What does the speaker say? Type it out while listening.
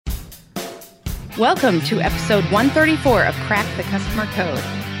Welcome to episode 134 of Crack the Customer Code.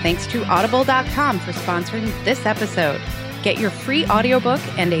 Thanks to Audible.com for sponsoring this episode. Get your free audiobook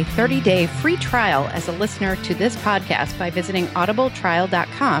and a 30-day free trial as a listener to this podcast by visiting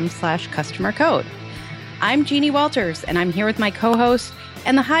audibletrial.com/customercode. I'm Jeannie Walters, and I'm here with my co-host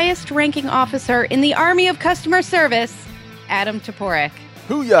and the highest ranking officer in the Army of Customer Service, Adam Toporek.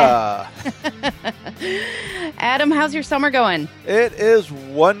 Hooyah! Adam, how's your summer going? It is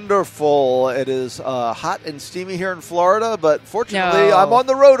wonderful. It is hot and steamy here in Florida, but fortunately I'm on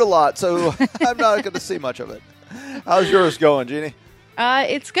the road a lot, so I'm not going to see much of it. How's yours going, Jeannie?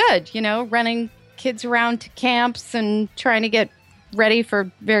 It's good, running kids around to camps and trying to get ready for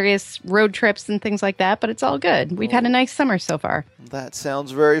various road trips and things like that, but it's all good. We've had a nice summer so far. That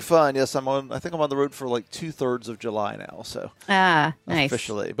sounds very fun. Yes, I think I'm on the road for like 2/3 of July now, so. Nice.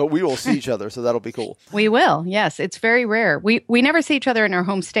 Officially. But we will see each other, so that'll be cool. We will, yes. It's very rare. We never see each other in our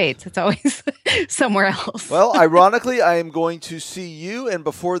home states. It's always somewhere else. Well, ironically, I am going to see you, and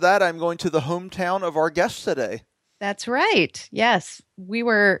before that, I'm going to the hometown of our guest today. That's right. Yes. We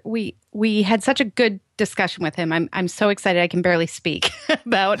had such a good discussion with him. I'm so excited I can barely speak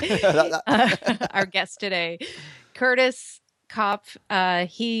about our guest today. Curtis Kopp,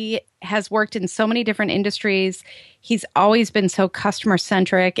 he has worked in so many different industries. He's always been so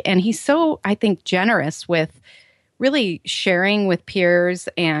customer-centric, and he's so, I think, generous with really sharing with peers,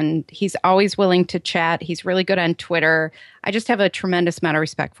 and he's always willing to chat. He's really good on Twitter. I just have a tremendous amount of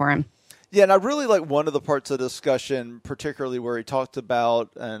respect for him. Yeah, and I really like one of the parts of the discussion, particularly where he talked about,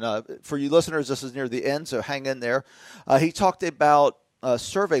 and for you listeners, this is near the end, so hang in there. He talked about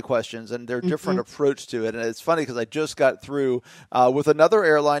survey questions and their different approach to it. And it's funny because I just got through with another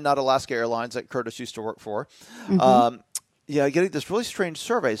airline, not Alaska Airlines, that Curtis used to work for. Getting this really strange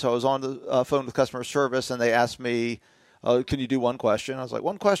survey. So I was on the phone with customer service, and they asked me, can you do one question? I was like,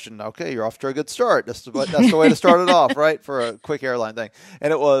 one question. Okay, you're off to a good start. That's the way to start it off, right, for a quick airline thing.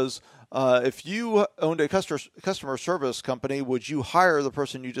 And it was, if you owned a customer service company, would you hire the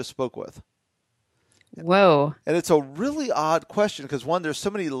person you just spoke with? Whoa. And it's a really odd question because, one, there's so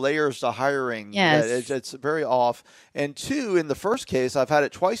many layers to hiring. Yes. That it's very off. And two, in the first case, I've had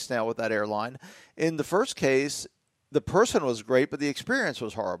it twice now with that airline. In the first case, the person was great, but the experience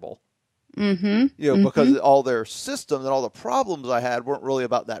was horrible. Because all their systems and all the problems I had weren't really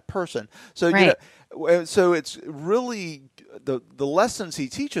about that person. So, right. So it's really the lessons he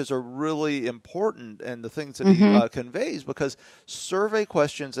teaches are really important, and the things that he conveys, because survey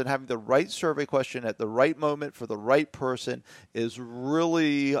questions and having the right survey question at the right moment for the right person is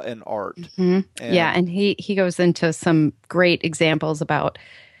really an art. And he goes into some great examples about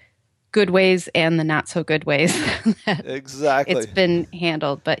good ways and the not so good ways that exactly it's been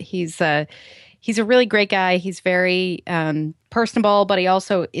handled. But he's a really great guy. He's very personable, but he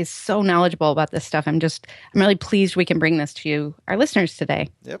also is so knowledgeable about this stuff. I'm really pleased we can bring this to you, our listeners, today.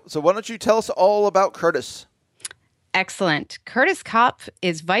 Yep. So why don't you tell us all about Curtis? Excellent. Curtis Kopp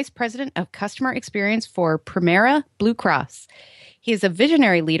is Vice President of Customer Experience for Premera Blue Cross. He is a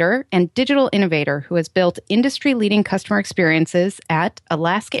visionary leader and digital innovator who has built industry-leading customer experiences at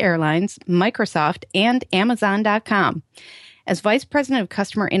Alaska Airlines, Microsoft, and Amazon.com. As Vice President of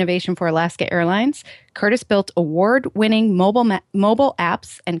Customer Innovation for Alaska Airlines, Curtis built award-winning mobile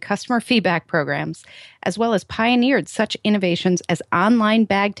apps and customer feedback programs, as well as pioneered such innovations as online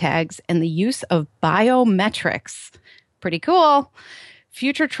bag tags and the use of biometrics. Pretty cool.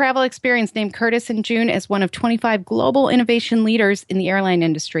 Future Travel Experience named Curtis in June as one of 25 global innovation leaders in the airline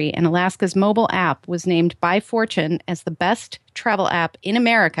industry, and Alaska's mobile app was named by Fortune as the best travel app in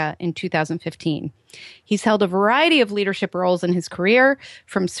America in 2015. He's held a variety of leadership roles in his career,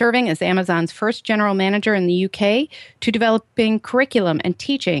 from serving as Amazon's first general manager in the UK to developing curriculum and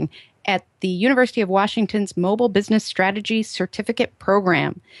teaching at the University of Washington's Mobile Business Strategy Certificate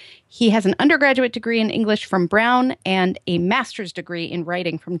Program. He has an undergraduate degree in English from Brown and a master's degree in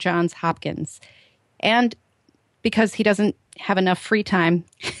writing from Johns Hopkins. And because he doesn't have enough free time,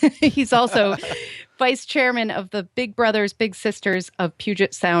 he's also vice chairman of the Big Brothers Big Sisters of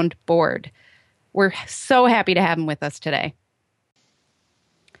Puget Sound board. We're so happy to have him with us today.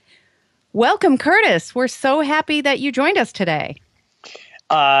 Welcome, Curtis. We're so happy that you joined us today.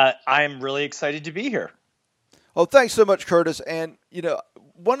 I'm really excited to be here. Oh, thanks so much, Curtis. And,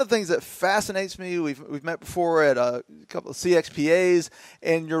 one of the things that fascinates me, we've met before at a couple of CXPAs,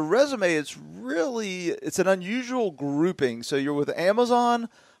 and your resume is it's an unusual grouping. So you're with Amazon,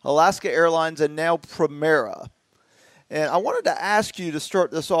 Alaska Airlines, and now Premera. And I wanted to ask you to start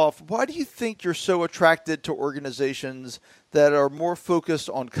this off, why do you think you're so attracted to organizations that are more focused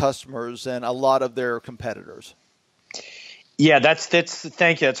on customers than a lot of their competitors? Yeah,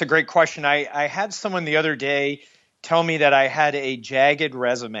 thank you. That's a great question. I had someone the other day tell me that I had a jagged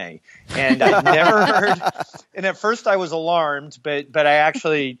resume, and I've never heard. And at first I was alarmed, but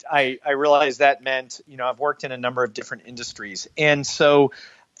I realized that meant, I've worked in a number of different industries. And so,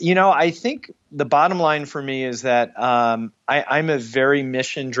 I think the bottom line for me is that I'm a very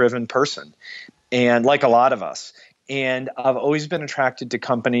mission-driven person, and like a lot of us. And I've always been attracted to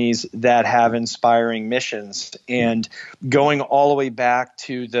companies that have inspiring missions. And going all the way back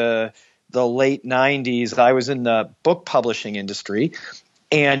to the late 90s, I was in the book publishing industry,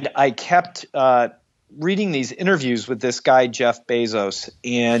 and I kept reading these interviews with this guy, Jeff Bezos,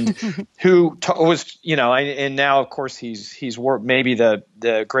 and who was, and now, of course, he's maybe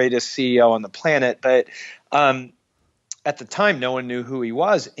the greatest CEO on the planet. But at the time, no one knew who he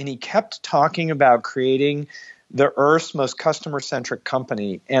was. And he kept talking about creating the Earth's most customer-centric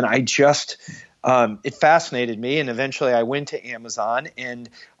company. And I just, it fascinated me. And eventually I went to Amazon, and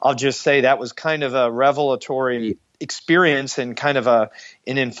I'll just say that was kind of a revelatory experience and kind of an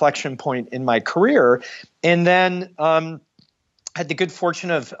inflection point in my career. And then had the good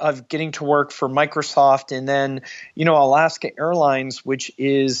fortune of getting to work for Microsoft, and then, Alaska Airlines, which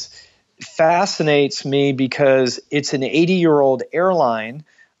fascinates me because it's an 80-year-old airline,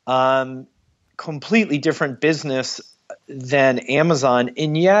 completely different business than Amazon,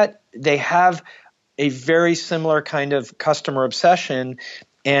 and yet they have a very similar kind of customer obsession,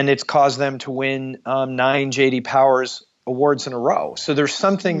 and it's caused them to win 9 J.D. Powers awards in a row. So there's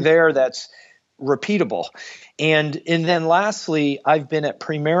something there that's repeatable. And then lastly, I've been at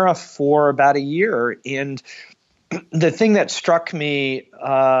Premera for about a year, and the thing that struck me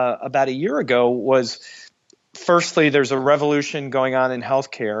about a year ago was, firstly, there's a revolution going on in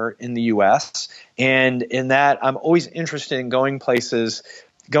healthcare in the U.S., and in that I'm always interested in going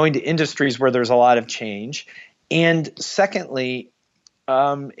to industries where there's a lot of change. And secondly,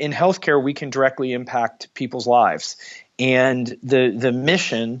 in healthcare, we can directly impact people's lives. And the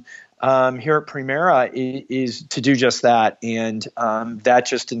mission here at Premera is to do just that. And that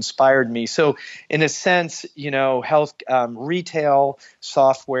just inspired me. So in a sense, health, retail,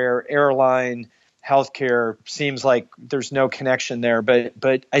 software, airline, healthcare seems like there's no connection there,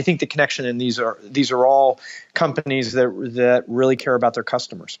 but I think the connection in these are all companies that really care about their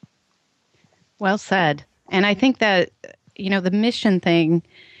customers. Well said. And I think that, the mission thing,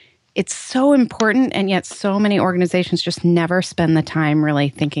 it's so important, and yet so many organizations just never spend the time really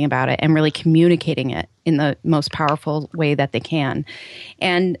thinking about it and really communicating it in the most powerful way that they can.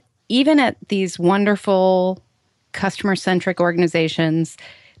 And even at these wonderful customer-centric organizations,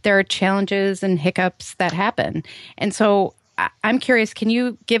 there are challenges and hiccups that happen. And so I'm curious, can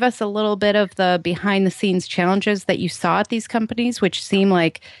you give us a little bit of the behind-the-scenes challenges that you saw at these companies, which seem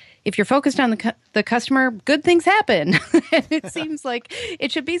like if you're focused on the customer, good things happen. It seems like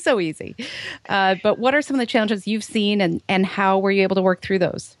it should be so easy. But what are some of the challenges you've seen, and how were you able to work through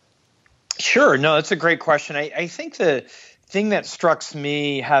those? Sure. No, that's a great question. I think the thing that struck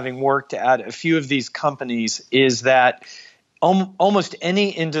me, having worked at a few of these companies, is that almost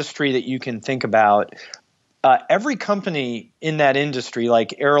any industry that you can think about, every company in that industry,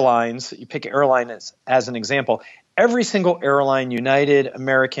 like airlines, you pick airline as an example, every single airline, United,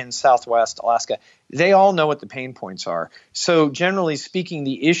 American, Southwest, Alaska, they all know what the pain points are. So generally speaking,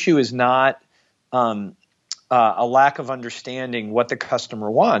 the issue is not a lack of understanding what the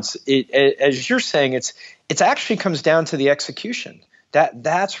customer wants. As you're saying, it actually comes down to the execution.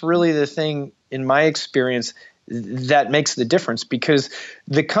 That's really the thing, in my experience, that makes the difference, because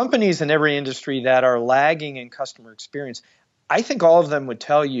the companies in every industry that are lagging in customer experience, I think all of them would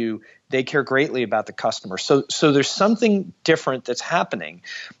tell you they care greatly about the customer. So there's something different that's happening.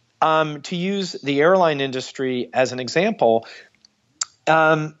 To use the airline industry as an example,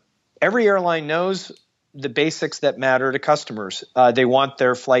 every airline knows the basics that matter to customers. They want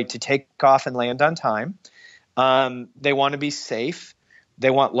their flight to take off and land on time. They want to be safe. They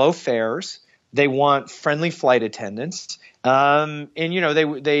want low fares. They want friendly flight attendants. And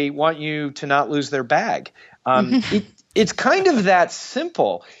they want you to not lose their bag. It's kind of that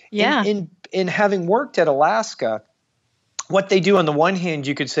simple. Yeah. In having worked at Alaska, what they do on the one hand,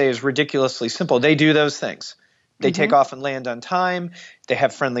 you could say, is ridiculously simple. They do those things. They take off and land on time. They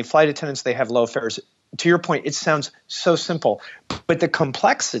have friendly flight attendants. They have low fares. To your point, it sounds so simple. But the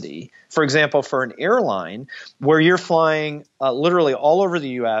complexity, for example, for an airline where you're flying literally all over the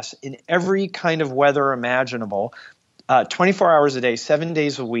U.S. in every kind of weather imaginable, 24 hours a day, 7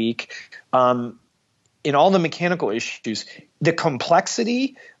 days a week, in all the mechanical issues, the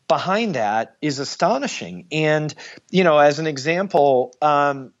complexity behind that is astonishing. And, as an example,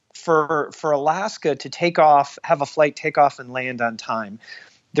 for Alaska to take off, have a flight take off and land on time,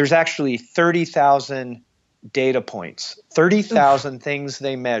 there's actually 30,000 data points, 30,000 things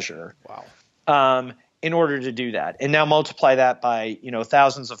they measure. Wow. In order to do that. And now multiply that by,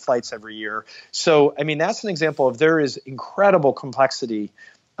 thousands of flights every year. So, I mean, that's an example of there is incredible complexity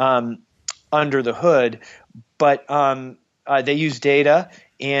under the hood, but they use data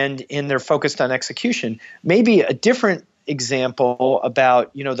and they're focused on execution. Maybe a different example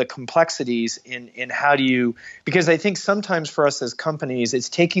about, the complexities in how do you, because I think sometimes for us as companies, it's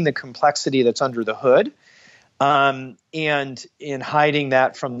taking the complexity that's under the hood and in hiding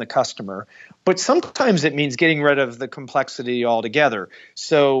that from the customer. But sometimes it means getting rid of the complexity altogether.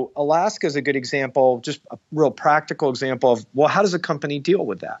 So Alaska is a good example, just a real practical example of, well, how does a company deal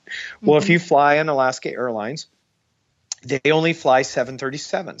with that? Mm-hmm. Well, if you fly on Alaska Airlines, they only fly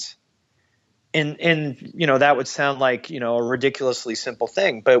 737s. And that would sound like, a ridiculously simple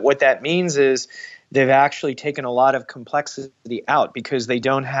thing. But what that means is they've actually taken a lot of complexity out because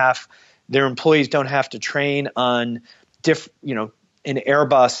their employees don't have to train on an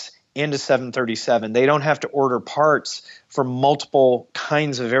Airbus and a 737. They don't have to order parts for multiple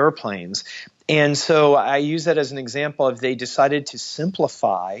kinds of airplanes. And so I use that as an example of they decided to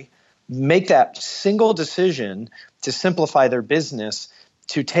simplify, make that single decision to simplify their business,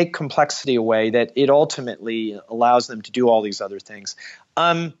 to take complexity away, that it ultimately allows them to do all these other things.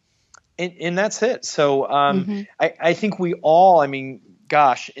 And that's it. So I think we all,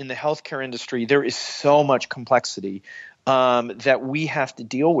 gosh, in the healthcare industry, there is so much complexity that we have to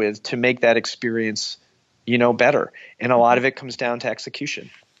deal with to make that experience, better. And a lot of it comes down to execution.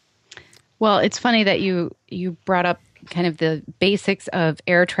 Well, it's funny that you brought up kind of the basics of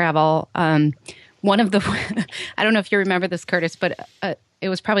air travel. One of the, I don't know if you remember this, Curtis, but it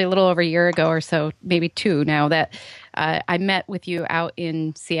was probably a little over a year ago or so, maybe 2 now, that I met with you out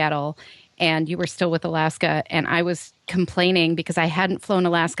in Seattle, and you were still with Alaska, and I was complaining because I hadn't flown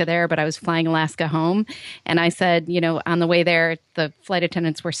Alaska there, but I was flying Alaska home. And I said, on the way there, the flight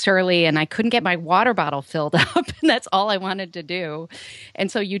attendants were surly and I couldn't get my water bottle filled up. And that's all I wanted to do.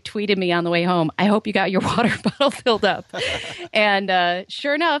 And so you tweeted me on the way home, I hope you got your water bottle filled up. And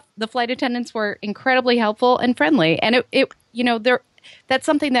sure enough, the flight attendants were incredibly helpful and friendly. And that's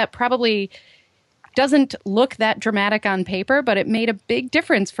something that probably doesn't look that dramatic on paper, but it made a big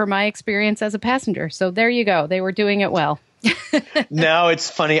difference for my experience as a passenger. So there you go. They were doing it well. No, it's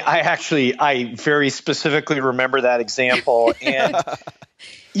funny. I very specifically remember that example. And,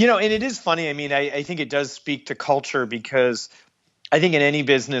 and it is funny. I think it does speak to culture, because I think in any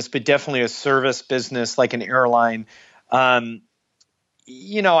business, but definitely a service business like an airline, I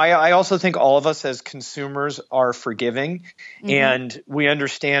also think all of us as consumers are forgiving, and we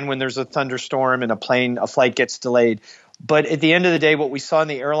understand when there's a thunderstorm and a flight gets delayed. But at the end of the day, what we saw in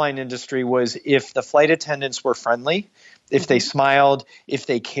the airline industry was if the flight attendants were friendly, if they smiled, if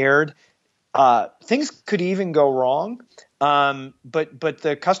they cared, things could even go wrong. But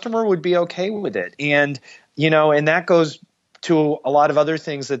the customer would be okay with it. And, and that goes to a lot of other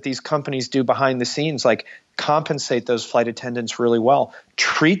things that these companies do behind the scenes, like compensate those flight attendants really well,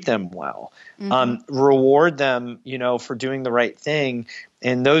 treat them well, reward them, for doing the right thing.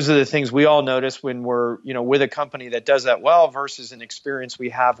 And those are the things we all notice when we're, with a company that does that well versus an experience we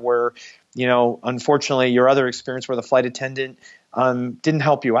have where, unfortunately your other experience where the flight attendant didn't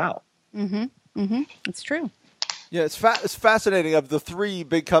help you out. It's true. Yeah, it's fascinating. Of the 3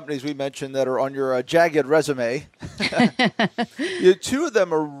 big companies we mentioned that are on your jagged resume, 2 of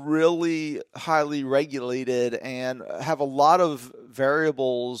them are really highly regulated and have a lot of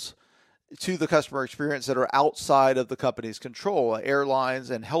variables to the customer experience that are outside of the company's control, airlines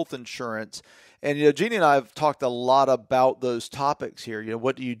and health insurance. And, Jeannie and I have talked a lot about those topics here.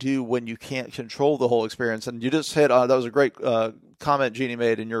 What do you do when you can't control the whole experience? And you just hit on, that was a great comment Jeannie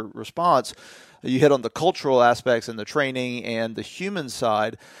made in your response. You hit on the cultural aspects and the training and the human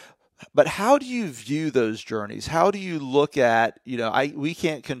side. But how do you view those journeys? How do you look at, we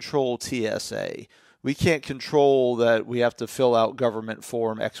can't control TSA. We can't control that we have to fill out government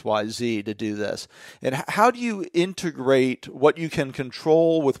form XYZ to do this. And how do you integrate what you can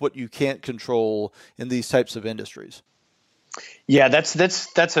control with what you can't control in these types of industries? Yeah,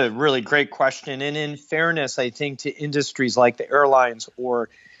 that's a really great question. And in fairness, I think to industries like the airlines or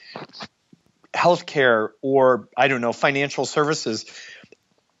healthcare or, financial services,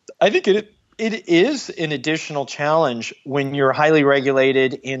 I think it is an additional challenge when you're highly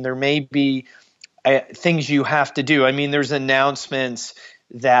regulated and there may be things you have to do. There's announcements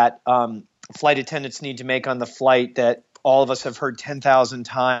that flight attendants need to make on the flight that all of us have heard 10,000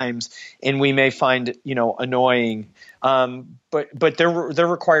 times, and we may find, annoying. But they're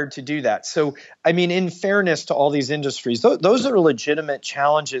required to do that. So, I mean, in fairness to all these industries, those are legitimate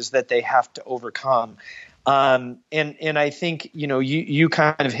challenges that they have to overcome. And I think, you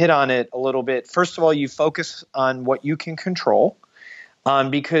kind of hit on it a little bit. First of all, you focus on what you can control,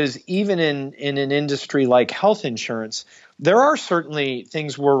 because even in an industry like health insurance, there are certainly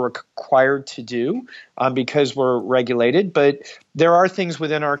things we're required to do because we're regulated, but there are things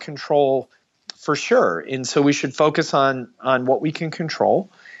within our control for sure. And so we should focus on what we can control,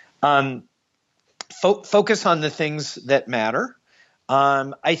 focus on the things that matter.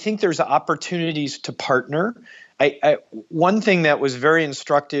 I think there's opportunities to partner. One thing that was very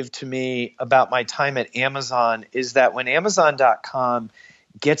instructive to me about my time at Amazon is that when Amazon.com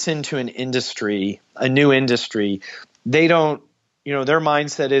gets into an industry, a new industry, they don't, their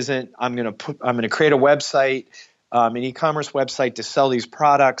mindset isn't, I'm going to create a website, an e-commerce website to sell these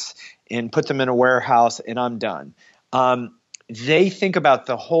products and put them in a warehouse and I'm done. They think about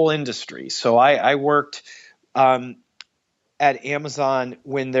the whole industry. So I worked at Amazon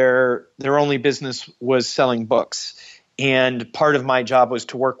when their only business was selling books. And part of my job was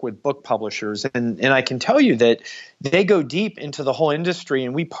to work with book publishers. And I can tell you that they go deep into the whole industry,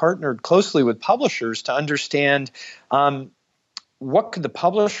 and we partnered closely with publishers to understand what could the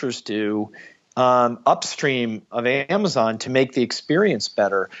publishers do upstream of Amazon to make the experience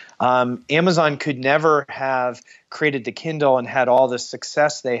better. Amazon could never have created the Kindle and had all the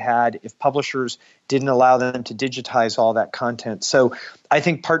success they had if publishers didn't allow them to digitize all that content. So I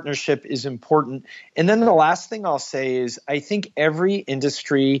think partnership is important. And then the last thing I'll say is I think every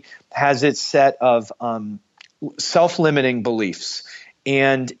industry has its set of self-limiting beliefs.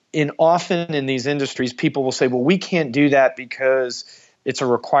 And often in these industries, people will say, well, we can't do that because it's a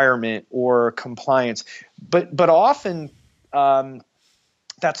requirement or compliance. But often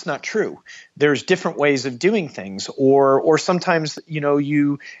that's not true. There's different ways of doing things, or sometimes,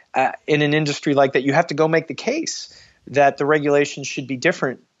 you in an industry like that, you have to go make the case that the regulations should be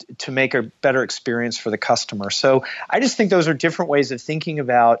different to make a better experience for the customer. So I just think those are different ways of thinking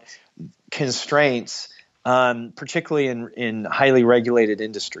about constraints, particularly in highly regulated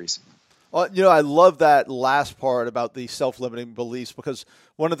industries. Well, I love that last part about the self-limiting beliefs, because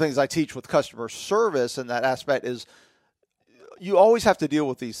one of the things I teach with customer service in that aspect is you always have to deal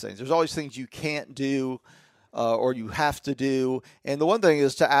with these things. There's always things you can't do or you have to do. And the one thing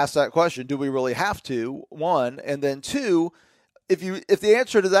is to ask that question, do we really have to, one? And then two, if the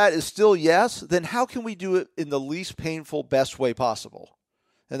answer to that is still yes, then how can we do it in the least painful, best way possible?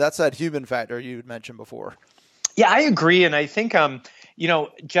 And that's that human factor you had mentioned before. Yeah, I agree. And I think,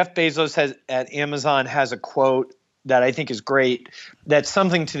 Jeff Bezos at Amazon has a quote that I think is great. That's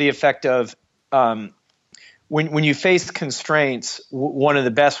something to the effect of, when you face constraints, one of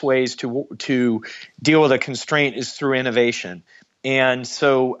the best ways to deal with a constraint is through innovation. And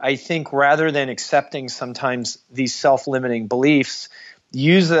so I think rather than accepting sometimes these self-limiting beliefs,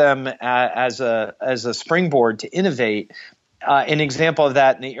 use them as a springboard to innovate. An example of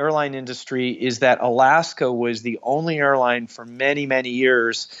that in the airline industry is that Alaska was the only airline for many, many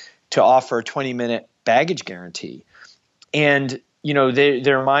years to offer a 20-minute baggage guarantee. And,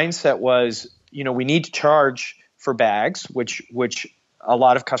 their mindset was, we need to charge for bags, which a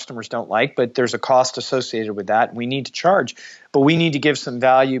lot of customers don't like, but there's a cost associated with that. We need to charge, but we need to give some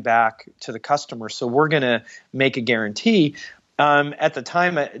value back to the customer. So we're going to make a guarantee. At the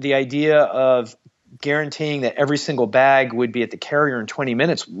time, the idea of guaranteeing that every single bag would be at the carrier in 20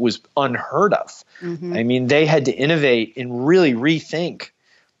 minutes was unheard of. Mm-hmm. I mean, they had to innovate and really rethink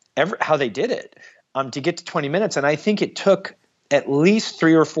how they did it to get to 20 minutes. And I think it took at least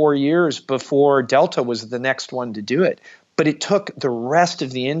 3 or 4 years before Delta was the next one to do it. But it took the rest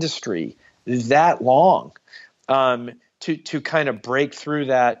of the industry that long to kind of break through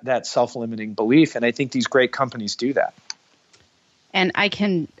that self-limiting belief. And I think these great companies do that. And I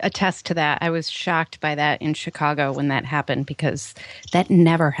can attest to that. I was shocked by that in Chicago when that happened, because that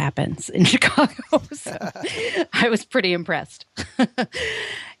never happens in Chicago. So I was pretty impressed.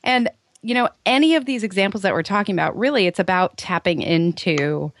 And, any of these examples that we're talking about, really, it's about tapping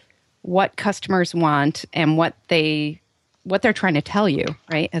into what customers want and what they're trying to tell you,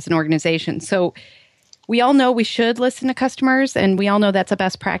 right, as an organization. So we all know we should listen to customers, and we all know that's a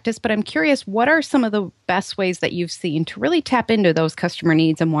best practice, but I'm curious, what are some of the best ways that you've seen to really tap into those customer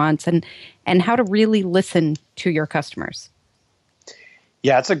needs and wants, and how to really listen to your customers?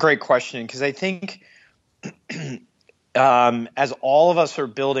 Yeah, it's a great question, because I think as all of us are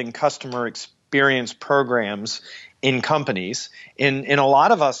building customer experience programs in companies. And a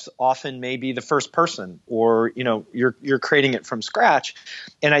lot of us often may be the first person, or, you're creating it from scratch.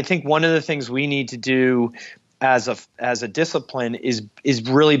 And I think one of the things we need to do as a discipline is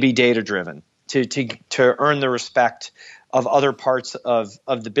really be data driven to earn the respect of other parts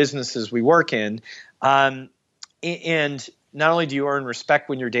of the businesses we work in. And not only do you earn respect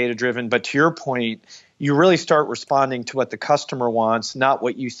when you're data driven, but to your point, you really start responding to what the customer wants, not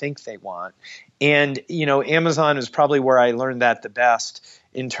what you think they want. And, Amazon is probably where I learned that the best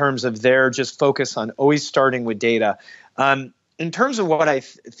in terms of their just focus on always starting with data. In terms of what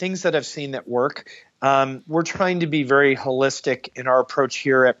things that I've seen that work, we're trying to be very holistic in our approach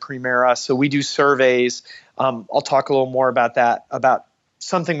here at Premera. So we do surveys. I'll talk a little more about that, about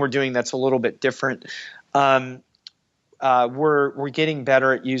something we're doing that's a little bit different. We're getting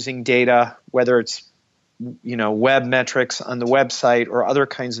better at using data, whether it's web metrics on the website or other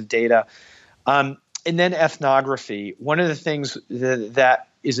kinds of data. And then ethnography. One of the things that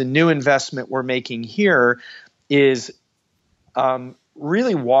is a new investment we're making here is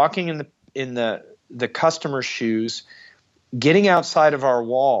really walking in the customer's shoes, getting outside of our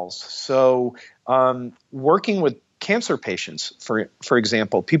walls. So working with cancer patients, for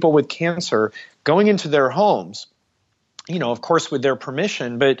example, people with cancer, going into their homes, of course with their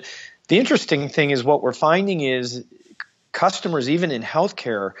permission. But the interesting thing is what we're finding is customers, even in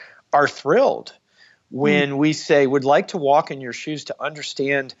healthcare, are thrilled when we say, would like to walk in your shoes to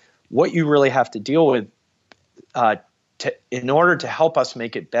understand what you really have to deal with in order to help us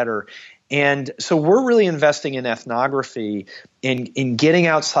make it better. And so we're really investing in ethnography, in getting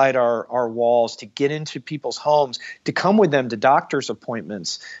outside our walls, to get into people's homes, to come with them to doctor's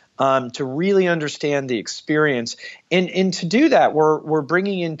appointments, to really understand the experience. And to do that, we're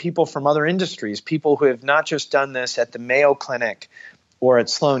bringing in people from other industries, people who have not just done this at the Mayo Clinic or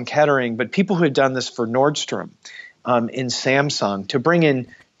at Sloan Kettering, but people who have done this for Nordstrom in Samsung, to bring in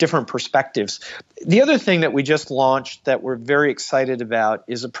different perspectives. The other thing that we just launched that we're very excited about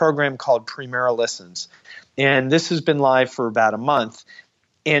is a program called Premera Listens. And this has been live for about a month.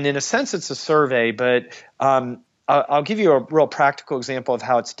 And in a sense, it's a survey, but I'll give you a real practical example of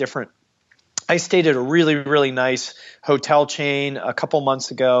how it's different. I stayed at a really, really nice hotel chain a couple months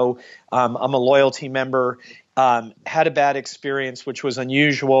ago. I'm a loyalty member. Had a bad experience, which was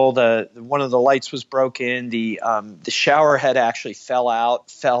unusual. One of the lights was broken. The shower head actually fell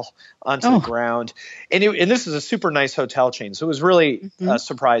onto the ground. And this is a super nice hotel chain, so it was really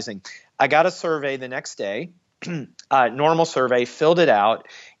surprising. I got a survey the next day, normal survey, filled it out,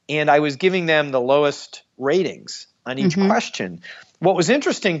 and I was giving them the lowest ratings on each question. What was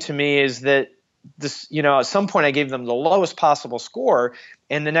interesting to me is that this, at some point I gave them the lowest possible score,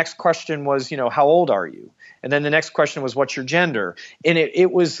 and the next question was, how old are you? And then the next question was, what's your gender? And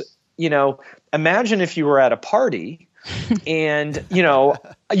it was, imagine if you were at a party and,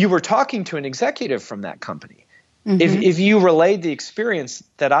 you were talking to an executive from that company. If you relayed the experience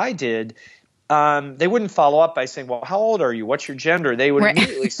that I did, they wouldn't follow up by saying, well, how old are you? What's your gender? They would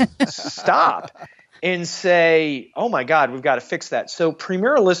immediately stop and say, oh my God, we've got to fix that. So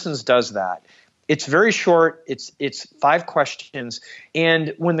Premera Listens does that. It's very short. It's 5 questions.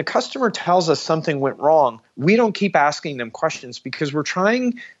 And when the customer tells us something went wrong, we don't keep asking them questions because we're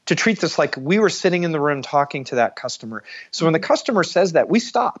trying to treat this like we were sitting in the room talking to that customer. So when the customer says that, we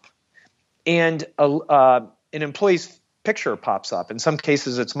stop. And an employee's picture pops up. In some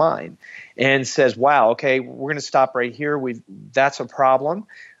cases, it's mine, and says, wow, okay, we're going to stop right here. That's a problem.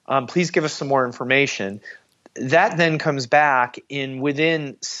 Please give us some more information. That then comes back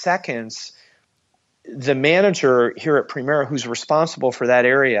within seconds. The manager here at Premera, who's responsible for that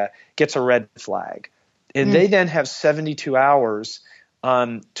area, gets a red flag. And they then have 72 hours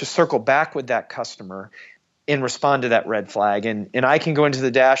to circle back with that customer and respond to that red flag. And I can go into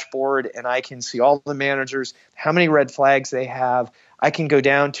the dashboard and I can see all the managers, how many red flags they have. I can go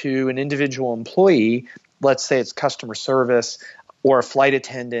down to an individual employee, let's say it's customer service or a flight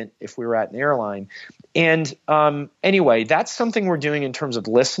attendant if we were at an airline. And anyway, that's something we're doing in terms of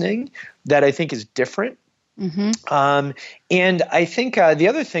listening that I think is different. And I think the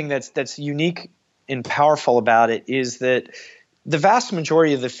other thing that's unique and powerful about it is that the vast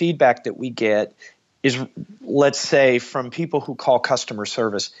majority of the feedback that we get is, let's say, from people who call customer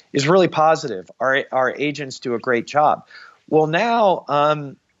service is really positive. Our agents do a great job. Well, now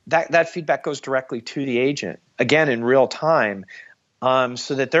that feedback goes directly to the agent, again, in real time,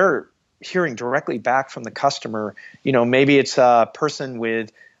 so that they're hearing directly back from the customer. Maybe it's a person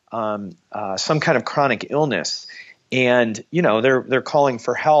with some kind of chronic illness, and they're calling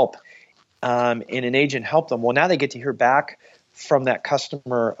for help, and an agent helped them. Well, now they get to hear back from that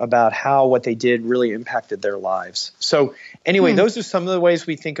customer about how what they did really impacted their lives. So anyway, those are some of the ways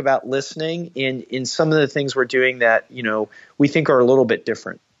we think about listening in some of the things we're doing that, we think are a little bit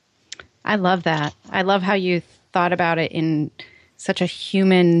different. I love that. I love how you thought about it in such a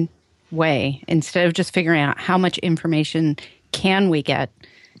human way. Instead of just figuring out how much information can we get,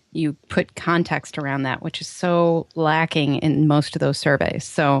 you put context around that, which is so lacking in most of those surveys.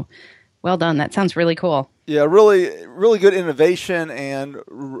 So well done. That sounds really cool. Yeah, really, really good innovation and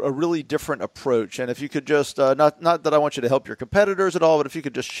a really different approach. And if you could just, not that I want you to help your competitors at all, but if you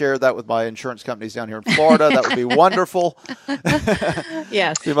could just share that with my insurance companies down here in Florida, that would be wonderful.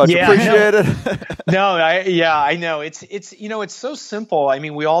 Yes. Be much appreciated. I know. It's so simple. I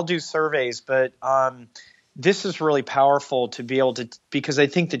mean, we all do surveys, but this is really powerful to be able to, because I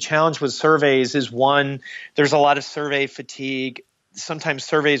think the challenge with surveys is, one, there's a lot of survey fatigue. Sometimes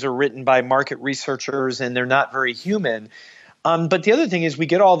surveys are written by market researchers and they're not very human. But the other thing is we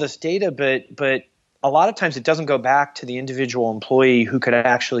get all this data, but a lot of times it doesn't go back to the individual employee who could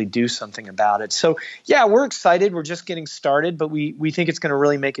actually do something about it. So yeah, we're excited. We're just getting started, but we think it's going to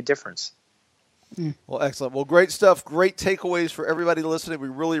really make a difference. Well, excellent. Well, great stuff. Great takeaways for everybody listening. We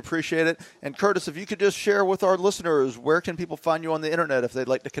really appreciate it. And Curtis, if you could just share with our listeners, where can people find you on the internet if they'd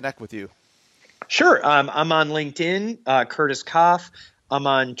like to connect with you? Sure. I'm on LinkedIn, Curtis Koff. I'm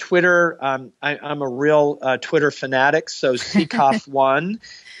on Twitter. I'm a real Twitter fanatic, so CKoff1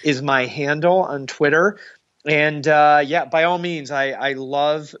 is my handle on Twitter. And by all means, I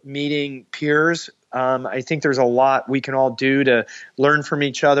love meeting peers. I think there's a lot we can all do to learn from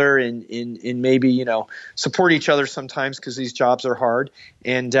each other and maybe, support each other sometimes because these jobs are hard.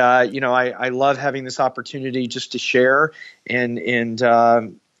 And, I love having this opportunity just to share and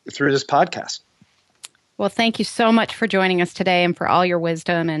through this podcast. Well, thank you so much for joining us today and for all your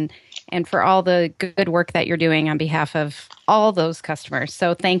wisdom and for all the good work that you're doing on behalf of all those customers.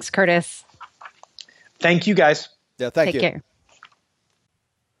 So thanks, Curtis. Thank you, guys. Yeah, thank you. Take care.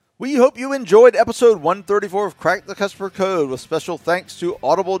 We hope you enjoyed episode 134 of Crack the Customer Code, with special thanks to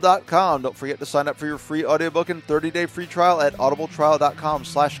Audible.com. Don't forget to sign up for your free audiobook and 30-day free trial at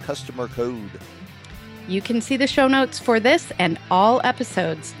audibletrial.com/customercode. You can see the show notes for this and all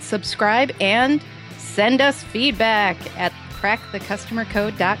episodes. Subscribe and send us feedback at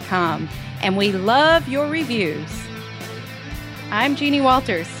crackthecustomercode.com. And we love your reviews. I'm Jeannie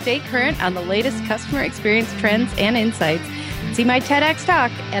Walters. Stay current on the latest customer experience trends and insights. See my TEDx talk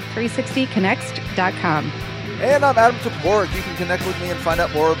at 360connext.com. And I'm Adam Toporek. You can connect with me and find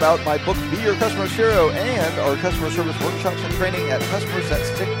out more about my book, Be Your Customer's Hero, and our customer service workshops and training at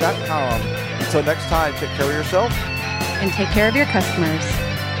customersthatstick.com. Until next time, take care of yourself. And take care of your customers.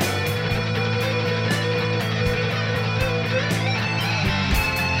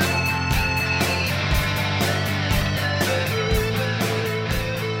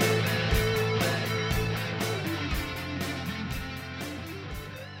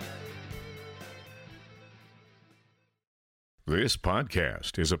 This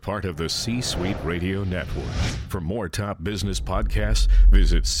podcast is a part of the C-Suite Radio Network. For more top business podcasts,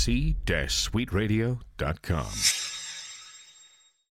 visit c-suiteradio.com.